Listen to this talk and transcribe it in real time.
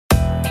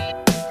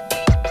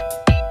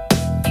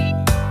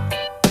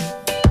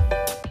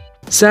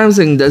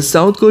Samsung, the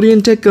South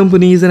Korean tech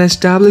company, is an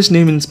established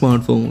name in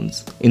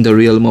smartphones. In the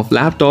realm of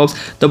laptops,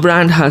 the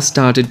brand has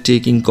started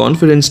taking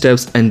confident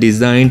steps and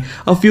designed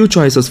a few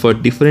choices for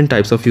different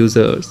types of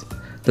users.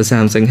 The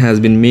Samsung has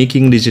been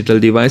making digital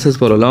devices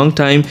for a long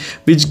time,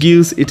 which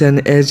gives it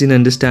an edge in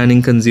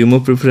understanding consumer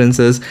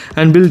preferences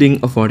and building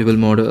affordable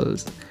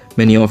models.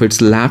 Many of its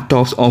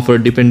laptops offer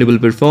dependable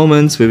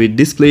performance, vivid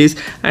displays,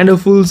 and a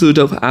full suite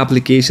of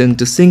applications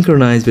to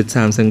synchronize with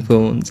Samsung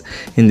phones.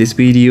 In this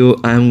video,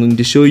 I am going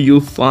to show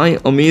you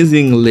 5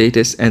 amazing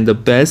latest and the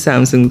best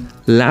Samsung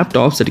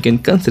laptops that you can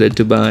consider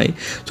to buy.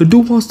 So do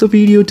watch the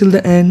video till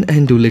the end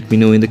and do let me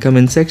know in the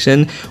comment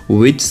section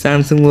which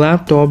Samsung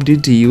laptop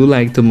did you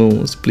like the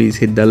most. Please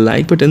hit the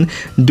like button,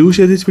 do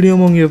share this video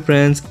among your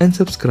friends and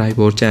subscribe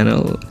our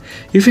channel.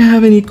 If you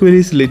have any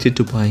queries related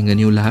to buying a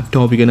new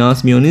laptop, you can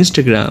ask me on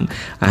Instagram.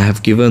 I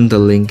have given the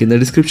link in the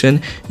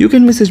description. You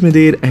can message me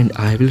there and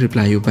I will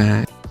reply you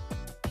back.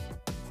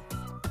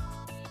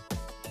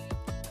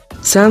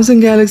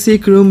 Samsung Galaxy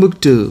Chromebook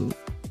 2.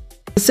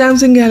 The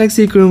Samsung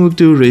Galaxy Chromebook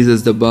 2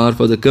 raises the bar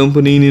for the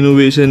company in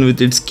innovation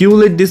with its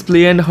QLED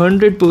display and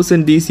 100%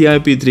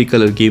 DCI-P3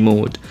 color key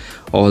mode.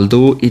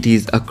 Although it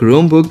is a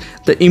Chromebook,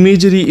 the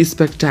imagery is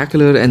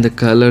spectacular and the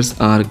colors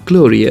are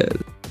glorious.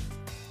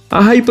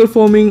 A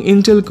high-performing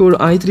Intel Core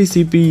i3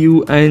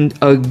 CPU and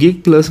a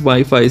Gig Plus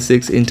Wi-Fi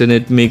 6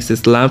 internet makes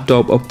this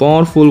laptop a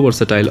powerful,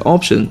 versatile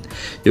option.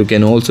 You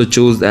can also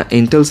choose the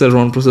Intel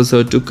Celeron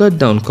processor to cut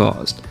down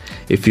cost.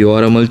 If you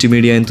are a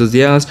multimedia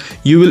enthusiast,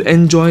 you will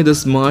enjoy the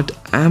smart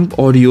amp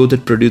audio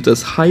that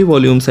produces high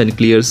volumes and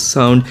clear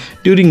sound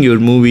during your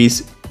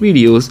movies,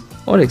 videos,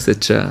 or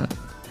etc.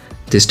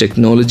 This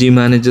technology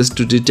manages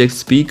to detect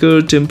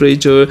speaker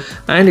temperature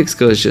and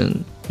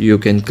excursion. You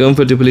can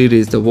comfortably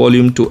raise the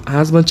volume to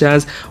as much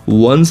as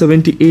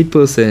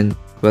 178%.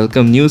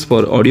 Welcome news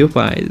for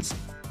audiophiles.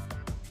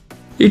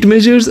 It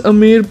measures a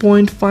mere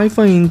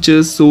 0.55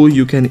 inches, so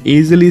you can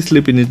easily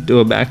slip it into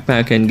a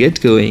backpack and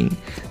get going.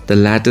 The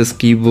latest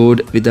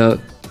keyboard with a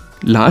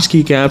large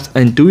keycaps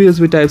and 2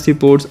 USB Type-C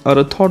ports are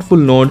a thoughtful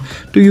nod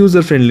to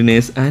user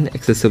friendliness and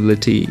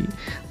accessibility.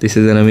 This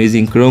is an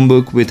amazing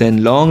Chromebook with a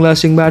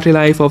long-lasting battery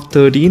life of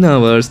 13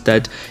 hours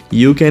that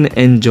you can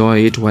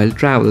enjoy it while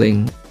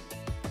traveling.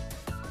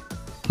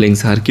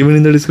 Links are given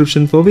in the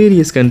description for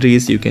various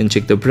countries. You can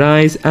check the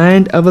price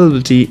and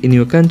availability in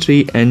your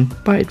country and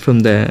buy it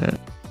from there.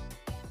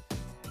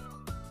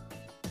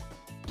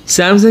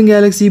 Samsung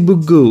Galaxy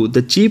Book Go,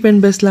 the cheap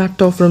and best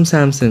laptop from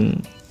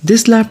Samsung.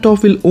 This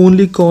laptop will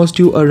only cost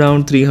you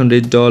around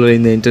 $300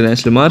 in the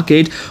international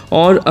market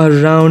or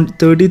around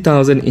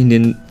 30,000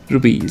 Indian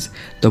rupees.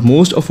 The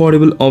most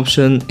affordable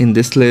option in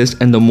this list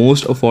and the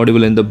most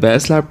affordable and the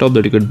best laptop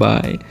that you could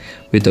buy.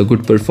 With a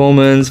good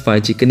performance,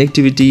 5G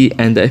connectivity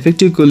and the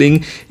effective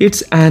cooling,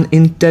 it's an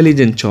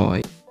intelligent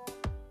choice.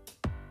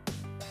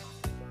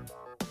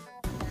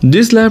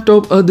 This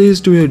laptop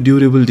adheres to a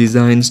durable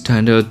design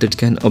standard that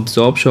can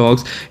absorb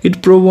shocks.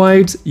 It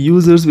provides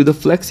users with a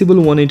flexible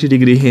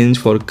 180-degree hinge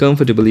for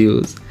comfortable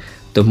use.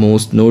 The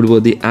most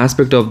noteworthy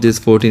aspect of this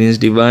 14-inch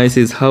device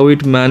is how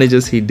it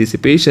manages heat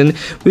dissipation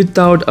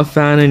without a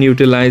fan and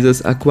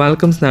utilizes a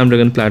Qualcomm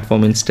Snapdragon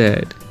platform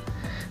instead.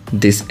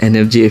 This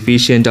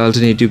energy-efficient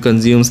alternative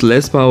consumes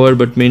less power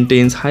but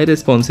maintains high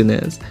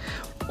responsiveness.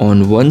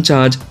 On one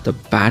charge, the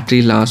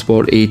battery lasts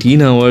for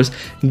 18 hours,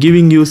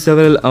 giving you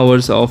several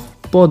hours of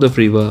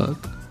bother-free work.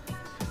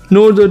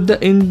 Note that the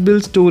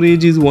inbuilt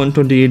storage is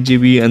 128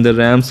 GB and the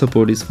RAM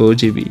support is 4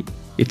 GB.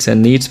 It's a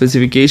neat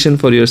specification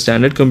for your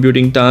standard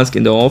computing task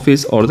in the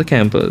office or the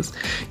campus.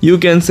 You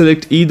can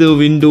select either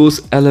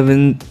Windows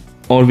 11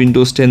 or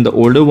Windows 10, the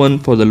older one,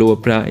 for the lower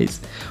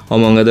price.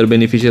 Among other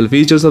beneficial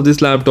features of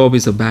this laptop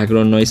is a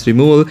background noise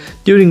removal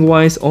during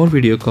voice or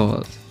video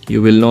calls.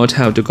 You will not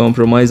have to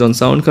compromise on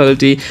sound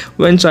quality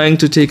when trying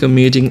to take a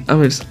meeting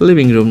amidst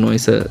living room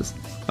noises.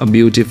 A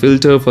beauty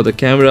filter for the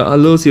camera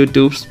allows you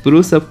to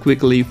spruce up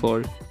quickly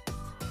for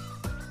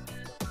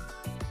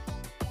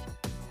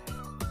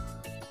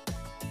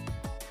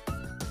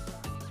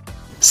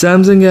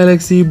Samsung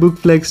Galaxy Book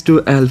Flex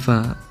 2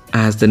 Alpha.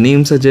 As the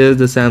name suggests,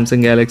 the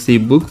Samsung Galaxy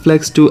Book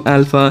Flex 2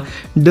 Alpha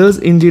does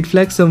indeed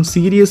flex some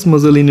serious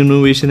muscle in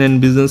innovation and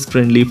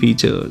business-friendly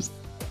features.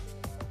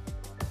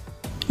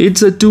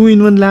 It's a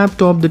 2-in-1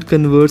 laptop that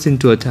converts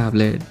into a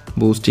tablet,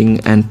 boasting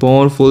an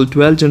powerful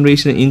 12th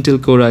generation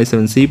Intel Core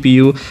i7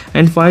 CPU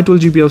and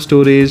 512GB of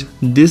storage.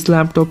 This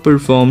laptop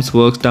performs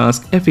work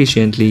tasks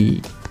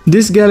efficiently.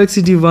 This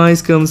Galaxy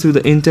device comes with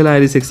the Intel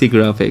Iris Xe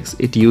graphics.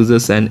 It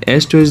uses an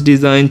edge-to-edge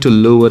design to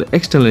lower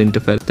external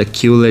interference. The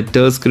QLED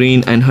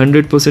touchscreen and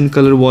 100%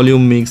 color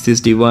volume makes this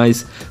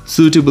device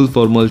suitable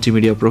for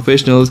multimedia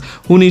professionals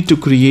who need to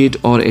create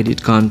or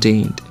edit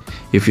content.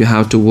 If you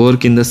have to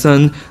work in the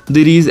sun,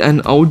 there is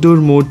an outdoor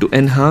mode to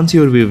enhance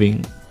your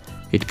viewing.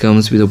 It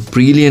comes with a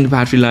brilliant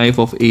battery life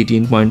of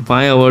 18.5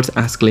 hours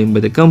as claimed by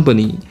the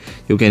company.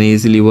 You can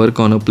easily work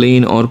on a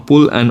plane or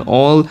pull an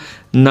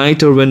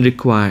all-nighter when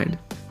required.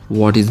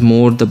 What is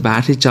more, the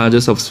battery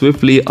charges up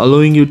swiftly,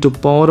 allowing you to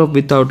power up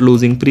without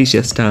losing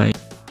precious time.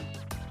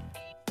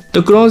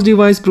 The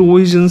cross-device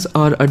provisions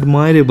are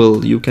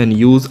admirable. You can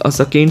use a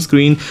second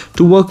screen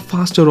to work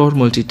faster or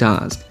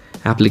multitask.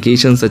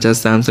 Applications such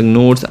as Samsung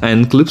Notes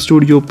and Clip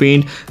Studio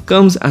Paint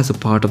comes as a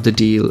part of the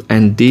deal,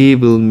 and they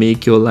will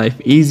make your life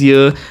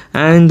easier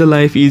and the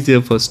life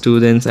easier for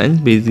students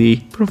and busy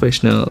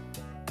professionals.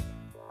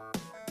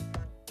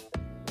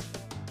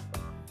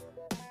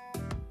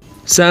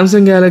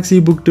 Samsung Galaxy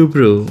Book 2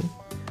 Pro.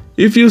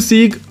 If you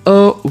seek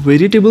a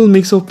veritable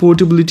mix of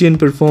portability and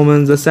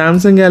performance, the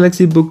Samsung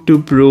Galaxy Book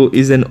 2 Pro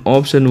is an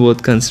option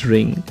worth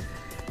considering.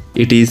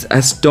 It is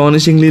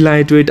astonishingly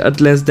lightweight at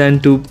less than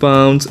 2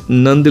 pounds.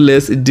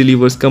 Nonetheless, it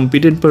delivers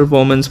competent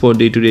performance for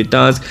day-to-day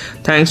tasks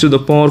thanks to the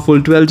powerful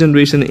 12th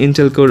generation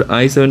Intel Core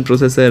i7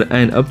 processor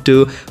and up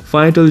to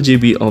 512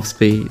 GB of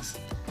space.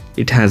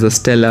 It has a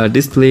stellar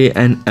display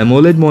and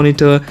AMOLED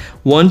monitor,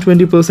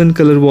 120%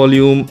 color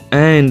volume,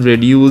 and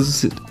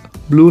reduced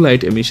blue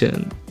light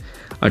emission.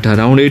 At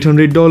around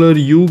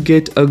 $800, you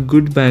get a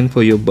good bang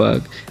for your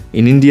buck.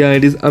 In India,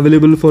 it is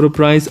available for a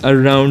price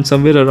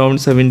somewhere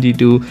around 70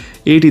 to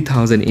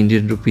 80,000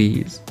 Indian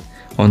rupees.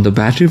 On the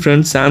battery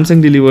front,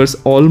 Samsung delivers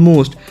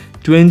almost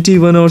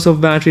 21 hours of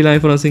battery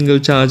life on a single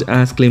charge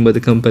as claimed by the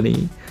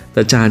company.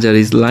 The charger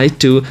is light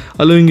too,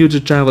 allowing you to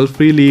travel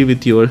freely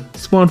with your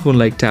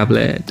smartphone-like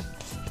tablet.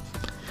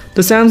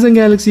 The Samsung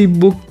Galaxy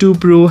Book 2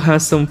 Pro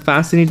has some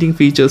fascinating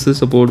features to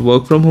support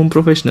work-from-home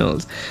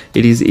professionals.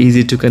 It is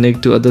easy to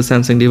connect to other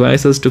Samsung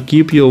devices to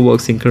keep your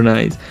work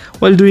synchronized.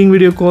 While doing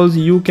video calls,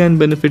 you can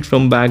benefit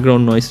from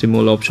background noise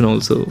removal option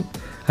also.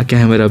 A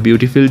camera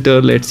beauty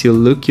filter lets you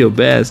look your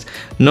best.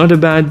 Not a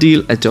bad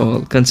deal at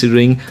all,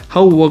 considering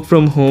how work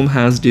from home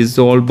has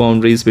dissolved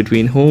boundaries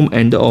between home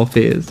and the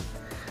office.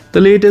 The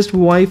latest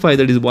Wi-Fi,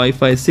 that is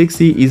Wi-Fi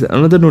 6E, is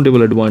another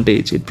notable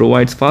advantage. It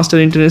provides faster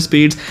internet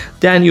speeds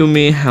than you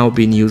may have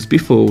been used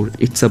before.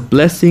 It's a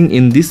blessing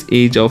in this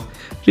age of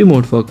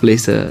remote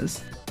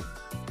workplaces.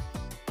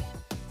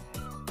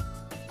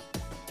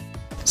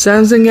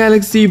 Samsung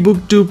Galaxy Book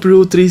 2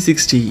 Pro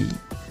 360.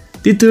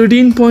 The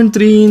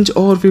 13.3-inch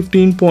or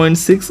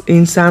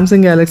 15.6-inch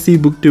Samsung Galaxy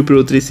Book 2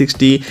 Pro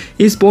 360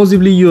 is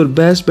possibly your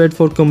best bet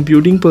for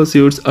computing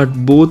pursuits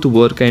at both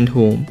work and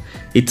home.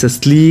 It's a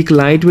sleek,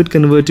 lightweight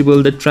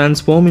convertible that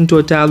transforms into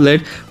a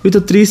tablet with a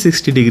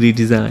 360-degree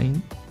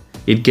design.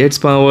 It gets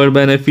powered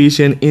by an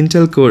efficient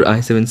Intel Core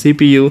i7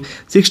 CPU,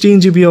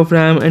 16 GB of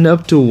RAM, and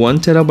up to 1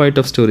 TB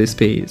of storage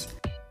space.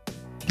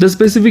 The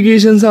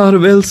specifications are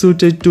well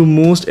suited to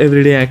most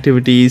everyday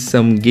activities,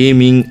 some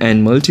gaming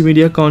and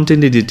multimedia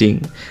content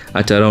editing.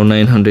 At around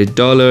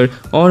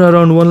 $900 or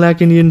around 1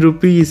 lakh Indian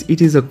rupees,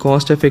 it is a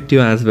cost-effective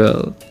as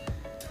well.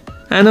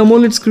 An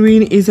AMOLED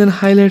screen is an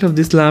highlight of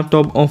this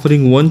laptop,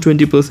 offering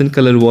 120%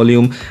 color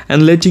volume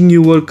and letting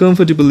you work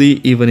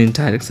comfortably even in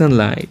direct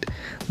sunlight.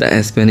 The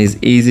S Pen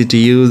is easy to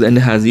use and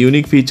has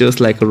unique features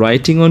like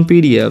writing on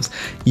PDFs.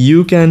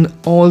 You can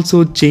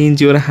also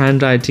change your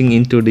handwriting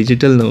into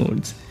digital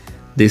notes.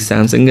 This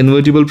Samsung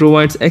convertible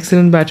provides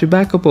excellent battery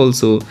backup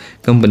also.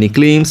 Company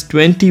claims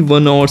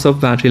 21 hours of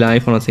battery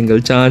life on a single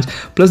charge,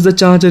 plus the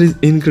charger is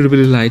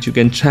incredibly light. You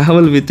can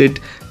travel with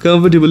it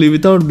comfortably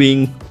without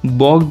being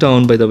bogged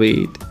down by the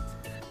weight.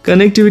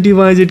 Connectivity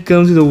wise, it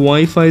comes with a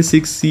Wi-Fi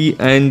 6E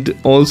and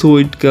also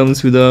it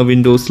comes with the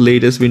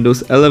latest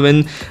Windows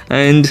 11,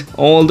 and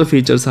all the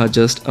features are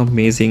just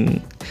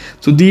amazing.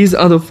 So these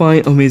are the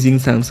 5 amazing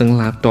Samsung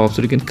laptops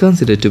that you can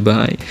consider to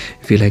buy.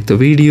 If you like the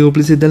video,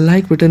 please hit the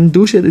like button.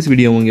 Do share this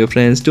video among your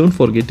friends. Don't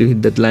forget to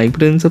hit that like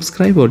button and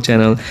subscribe our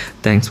channel.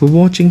 Thanks for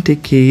watching.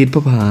 Take care. Bye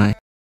bye.